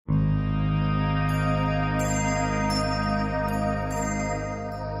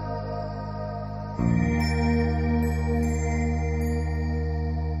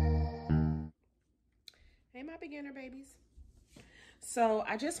So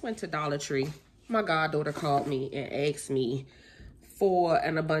I just went to Dollar Tree. My goddaughter called me and asked me for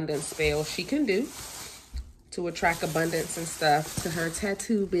an abundance spell she can do to attract abundance and stuff to her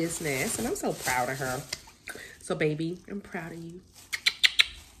tattoo business. And I'm so proud of her. So baby, I'm proud of you.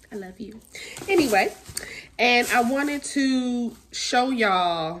 I love you. Anyway, and I wanted to show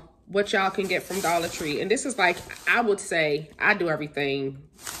y'all what y'all can get from Dollar Tree. And this is like, I would say, I do everything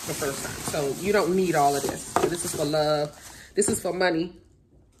the first time. So you don't need all of this. So this is for love. This is for money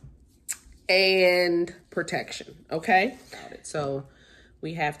and protection, okay? Got it. So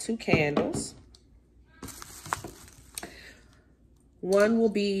we have 2 candles. One will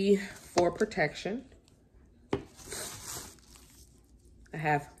be for protection. I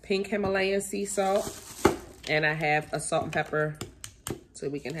have pink Himalayan sea salt, and I have a salt and pepper, so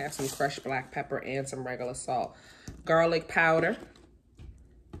we can have some crushed black pepper and some regular salt. Garlic powder.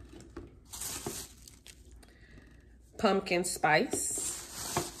 Pumpkin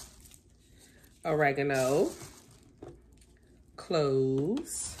spice, oregano,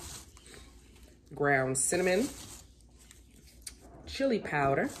 cloves, ground cinnamon, chili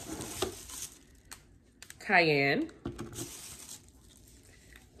powder, cayenne,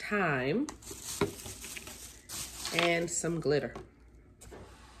 thyme, and some glitter.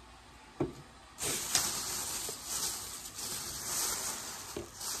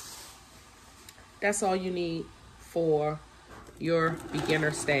 That's all you need for your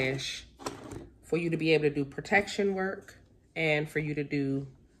beginner stash, for you to be able to do protection work and for you to do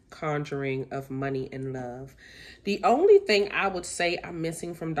conjuring of money and love. The only thing I would say I'm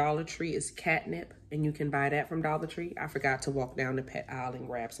missing from Dollar Tree is catnip, and you can buy that from Dollar Tree. I forgot to walk down the pet aisle and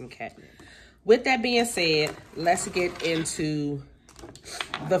grab some catnip. With that being said, let's get into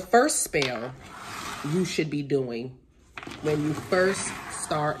the first spell you should be doing when you first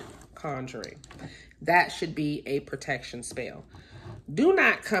start conjuring. That should be a protection spell. Do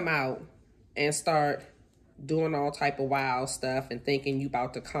not come out and start doing all type of wild stuff and thinking you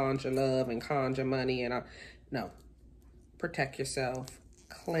about to conjure love and conjure money. And no, protect yourself,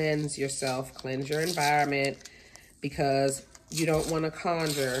 cleanse your environment, because you don't want to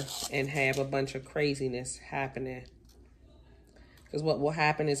conjure and have a bunch of craziness happening. Because what will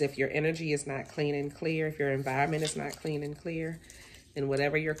happen is if your energy is not clean and clear, if your environment is not clean and clear, and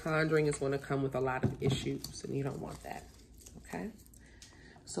whatever you're conjuring is going to come with a lot of issues, and you don't want that, okay?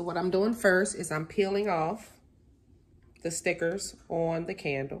 So what I'm doing first is I'm peeling off the stickers on the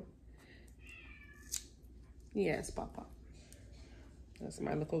candle. Yes, Papa. That's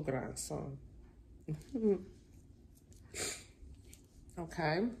my little grandson.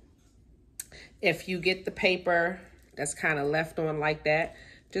 Okay. If you get the paper that's kind of left on like that,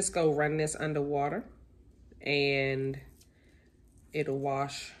 just go run this under water and it'll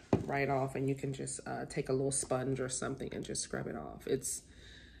wash right off, and you can just take a little sponge or something and just scrub it off. It's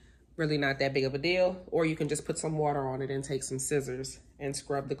really not that big of a deal. Or you can just put some water on it and take some scissors and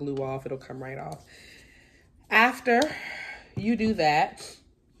scrub the glue off. It'll come right off. After you do that,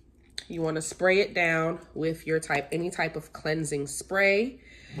 you want to spray it down with your any type of cleansing spray.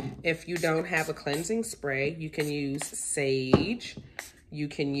 If you don't have a cleansing spray, you can use sage. You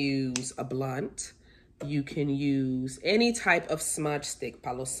can use a blunt. You can use any type of smudge stick,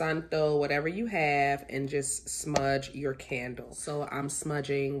 Palo Santo, whatever you have, and just smudge your candle. So I'm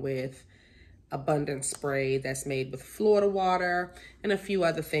smudging with abundant spray that's made with Florida water and a few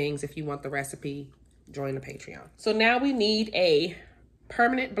other things. If you want the recipe, join the Patreon. So now we need a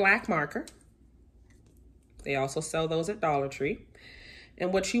permanent black marker. They also sell those at Dollar Tree.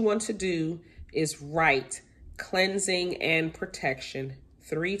 And what you want to do is write cleansing and protection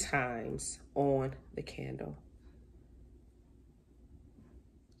 3 times on the candle.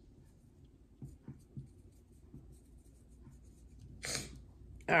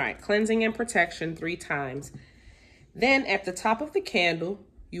 All right, cleansing and protection 3 times. Then at the top of the candle,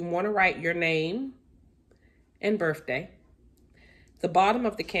 you want to write your name and birthday. The bottom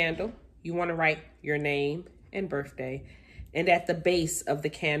of the candle, you want to write your name and birthday. And at the base of the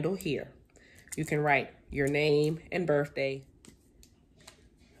candle here, you can write your name and birthday.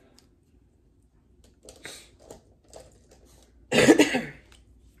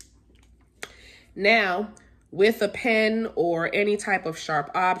 Now, with a pen or any type of sharp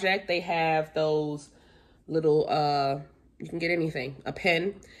object, they have those little, you can get anything, a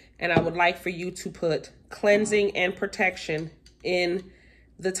pen. And I would like for you to put cleansing and protection in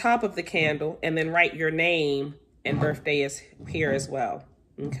the top of the candle, and then write your name and birthday is here as well,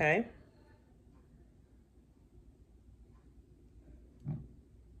 okay?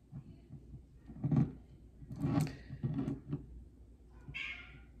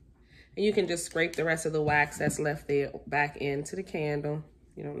 And you can just scrape the rest of the wax that's left there back into the candle.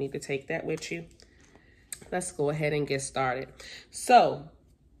 You don't need to take that with you. Let's go ahead and get started. So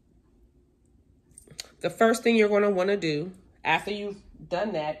the first thing you're going to want to do after you've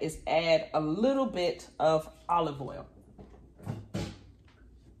done that is add a little bit of olive oil.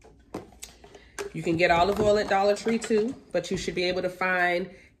 You can get olive oil at Dollar Tree too, but you should be able to find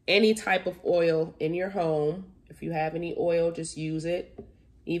any type of oil in your home. If you have any oil, just use it.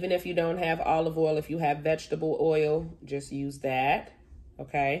 Even if you don't have olive oil, if you have vegetable oil, just use that,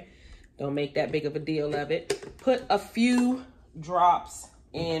 okay? Don't make that big of a deal of it. Put a few drops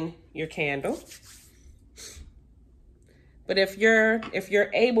in your candle. But if you're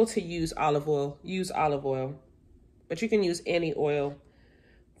able to use olive oil, use olive oil. But you can use any oil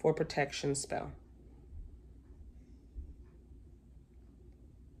for protection spell.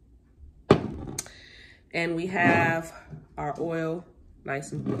 And we have our oil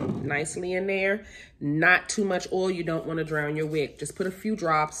nicely in there. Not too much oil. You don't want to drown your wick. Just put a few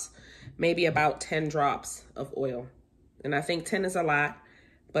drops, maybe about 10 drops of oil. And I think 10 is a lot,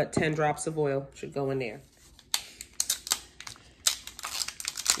 but 10 drops of oil should go in there.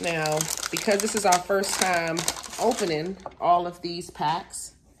 Now, because this is our first time opening all of these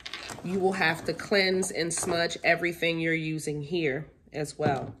packs, you will have to cleanse and smudge everything you're using here as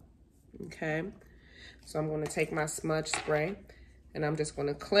well, okay? So I'm going to take my smudge spray and I'm just going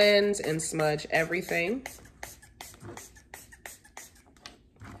to cleanse and smudge everything.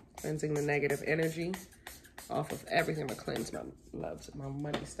 Cleansing the negative energy off of everything. I'm going to cleanse my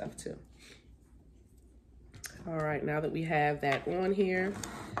money stuff too. All right, now that we have that on here,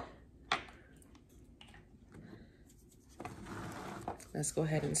 let's go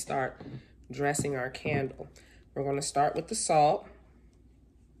ahead and start dressing our candle. We're going to start with the salt.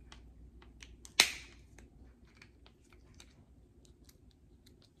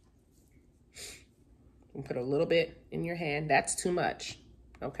 And put a little bit in your hand. That's too much,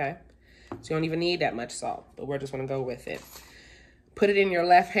 okay? So you don't even need that much salt, but we're just going to go with it. Put it in your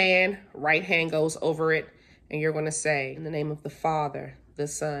left hand, right hand goes over it, and you're going to say, in the name of the Father, the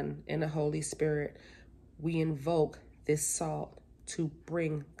Son, and the Holy Spirit, we invoke this salt to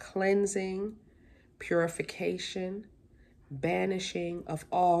bring cleansing, purification, banishing of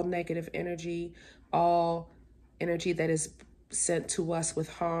all negative energy, all energy that is sent to us with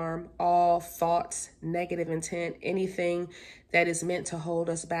harm, all thoughts, negative intent, anything that is meant to hold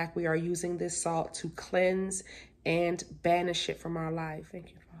us back. We are using this salt to cleanse and banish it from our life.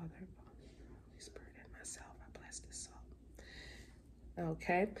 Thank you, Father, Holy Spirit, and myself. I bless this salt.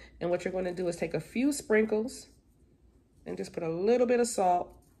 Okay, and what you're going to do is take a few sprinkles and just put a little bit of salt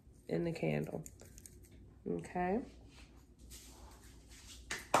in the candle. Okay.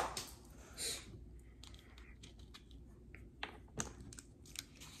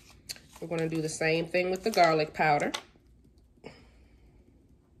 We're going to do the same thing with the garlic powder.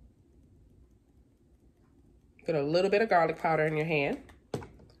 Put a little bit of garlic powder in your hand.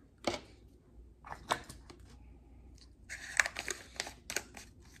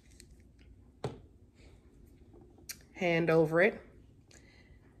 Hand over it.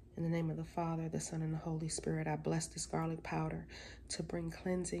 In the name of the Father, the Son, and the Holy Spirit, I bless this garlic powder to bring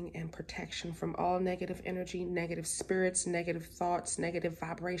cleansing and protection from all negative energy, negative spirits, negative thoughts, negative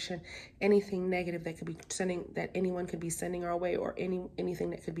vibration, anything negative that could be sending, that anyone could be sending our way, or anything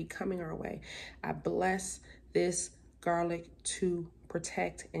that could be coming our way. I bless this garlic to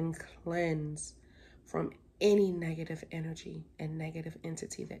protect and cleanse from any negative energy and negative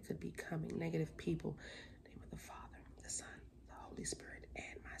entity that could be coming, negative people. In the name of the Father, the Son, the Holy Spirit,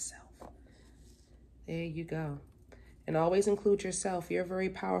 and myself. There you go. And always include yourself. You're very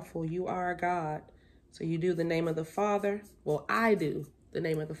powerful. You are a God. So you do the name of the Father. Well, I do the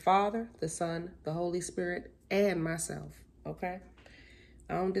name of the Father, the Son, the Holy Spirit, and myself. Okay?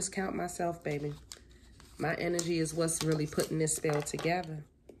 I don't discount myself, baby. My energy is what's really putting this spell together.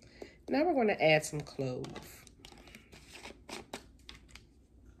 Now we're going to add some clove.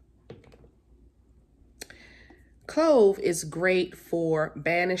 Clove is great for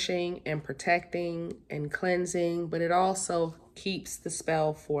banishing and protecting and cleansing, but it also keeps the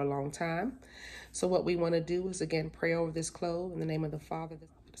spell for a long time. So what we want to do is, again, pray over this clove in the name of the Father,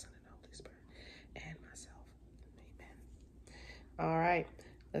 the Son, and the Holy Spirit, and myself. Amen. All right,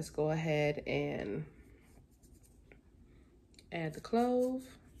 let's go ahead and add the clove.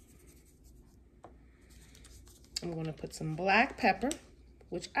 I'm going to put some black pepper,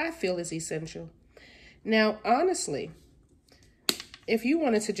 which I feel is essential. Now, honestly, if you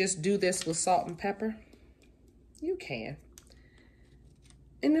wanted to just do this with salt and pepper, you can.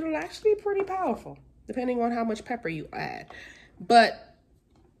 And it'll actually be pretty powerful, depending on how much pepper you add. But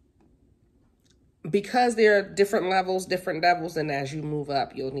because there are different levels, and as you move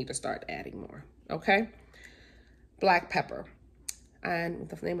up, you'll need to start adding more, okay? Black pepper. And in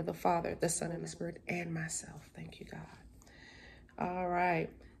the name of the Father, the Son, and the Spirit, and myself. Thank you, God. All right.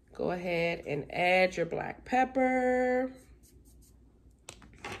 Go ahead and add your black pepper.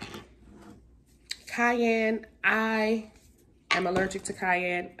 Cayenne. I am allergic to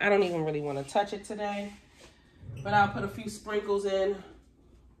cayenne. I don't even really want to touch it today, but I'll put a few sprinkles in.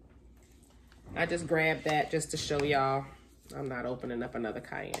 I just grabbed that just to show y'all I'm not opening up another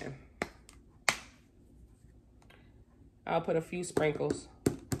cayenne. I'll put a few sprinkles.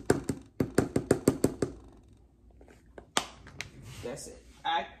 That's it.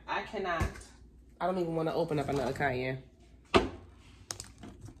 I cannot. I don't even want to open up another cayenne.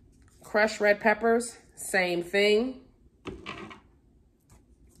 Crushed red peppers, same thing.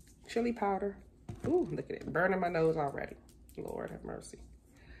 Chili powder. Ooh, look at it, burning my nose already. Lord have mercy.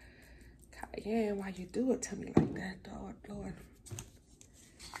 Cayenne, why you do it to me like that, Lord?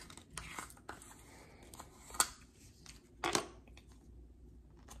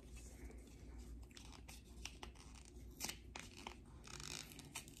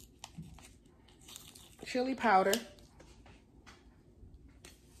 Chili powder,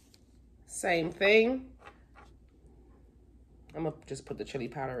 same thing. I'm gonna just put the chili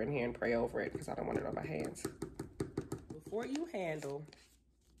powder in here and pray over it because I don't want it on my hands. Before you handle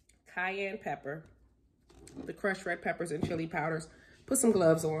cayenne pepper, the crushed red peppers and chili powders, put some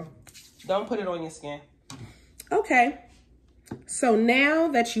gloves on. Don't put it on your skin. Okay, so now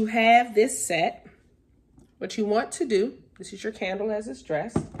that you have this set, what you want to do, this is your candle as it's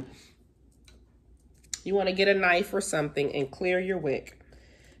dressed. You want to get a knife or something and clear your wick.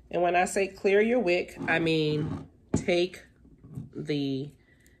 And when I say clear your wick, I mean take the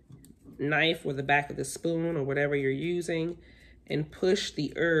knife or the back of the spoon or whatever you're using and push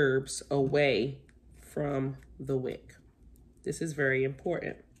the herbs away from the wick. This is very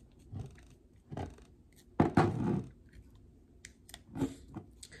important.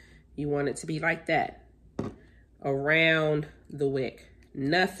 You want it to be like that, around the wick.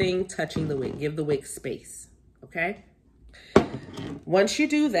 Nothing touching the wick. Give the wick space, okay? Once you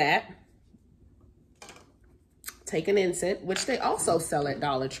do that, take an incense, which they also sell at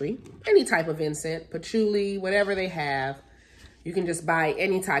Dollar Tree. Any type of incense, patchouli, whatever they have. You can just buy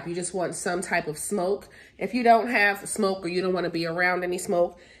any type. You just want some type of smoke. If you don't have smoke or you don't want to be around any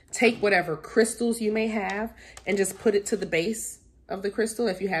smoke, take whatever crystals you may have and just put it to the base of the crystal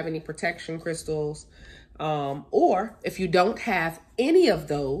if you have any protection crystals. Or if you don't have any of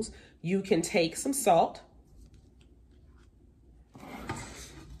those, you can take some salt.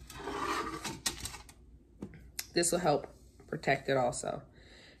 This will help protect it also.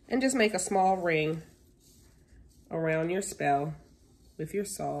 And just make a small ring around your spell with your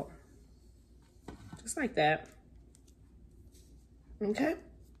salt. Just like that. Okay?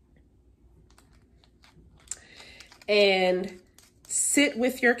 And sit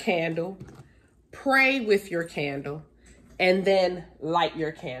with your candle. Pray with your candle, and then light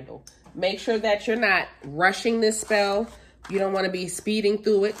your candle. Make sure that you're not rushing this spell. You don't want to be speeding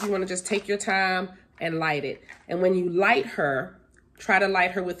through it. You want to just take your time and light it. And when you light her, try to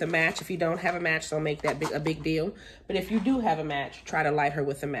light her with a match. If you don't have a match, don't make that a big deal. But if you do have a match, try to light her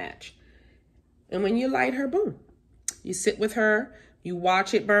with a match. And when you light her, boom. You sit with her, you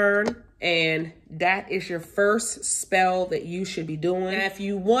watch it burn, and that is your first spell that you should be doing. Now, if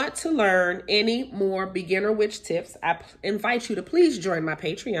you want to learn any more beginner witch tips, I invite you to please join my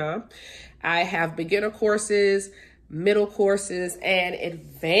Patreon. I have beginner courses, middle courses, and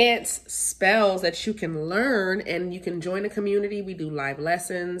advanced spells that you can learn, and you can join a community. We do live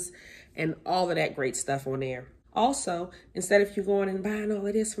lessons and all of that great stuff on there. Also, instead of you going and buying all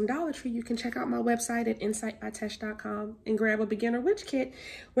of this from Dollar Tree, you can check out my website at insightbytesh.com and grab a beginner witch kit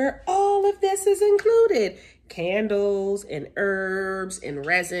where all of this is included. Candles and herbs and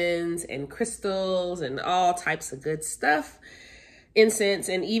resins and crystals and all types of good stuff. Incense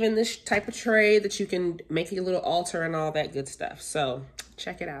and even this type of tray that you can make a little altar and all that good stuff. So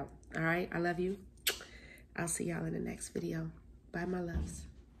check it out. All right. I love you. I'll see y'all in the next video. Bye, my loves.